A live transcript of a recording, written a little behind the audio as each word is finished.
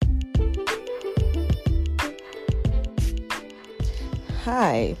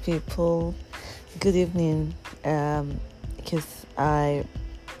Hi, people. Good evening. Because I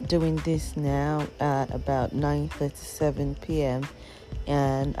doing this now at about 9:37 p.m.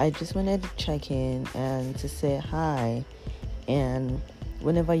 and I just wanted to check in and to say hi. And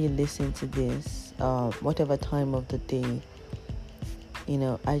whenever you listen to this, whatever time of the day,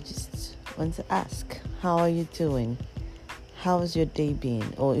 I just want to ask, how are you doing? How's your day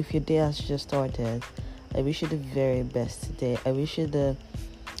been? Or if your day has just started, I wish you the very best today. I wish you the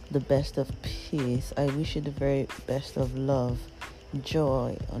best of peace. I wish you the very best of love,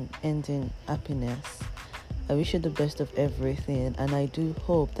 joy, unending happiness. I wish you the best of everything, and I do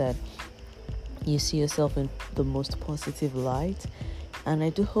hope that you see yourself in the most positive light. And I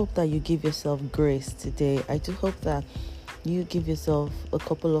do hope that you give yourself grace today. I do hope that you give yourself a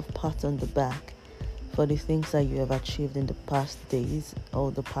couple of pats on the back for the things that you have achieved in the past days,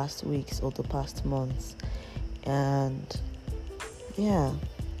 or the past weeks, or the past months. And yeah,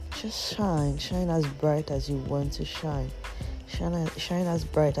 just shine as bright as you want to shine as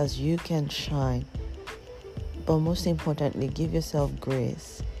bright as you can shine. But most importantly, give yourself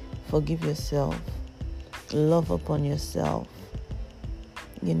grace, forgive yourself, love upon yourself,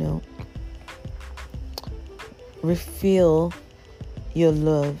 refill your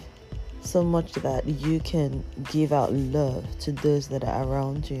love so much that you can give out love to those that are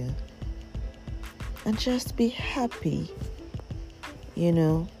around you, and just be happy.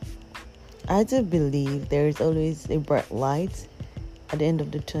 I do believe there is always a bright light at the end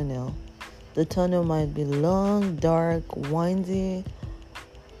of the tunnel. The tunnel might be long, dark, windy,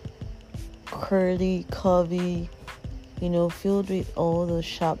 curly, curvy, filled with all the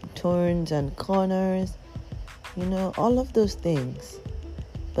sharp turns and corners, all of those things.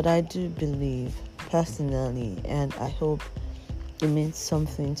 But I do believe personally, and I hope it means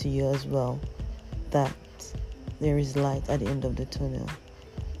something to you as well, that there is light at the end of the tunnel.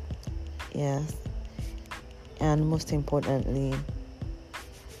 Yes. And most importantly,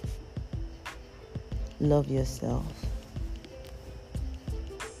 love yourself.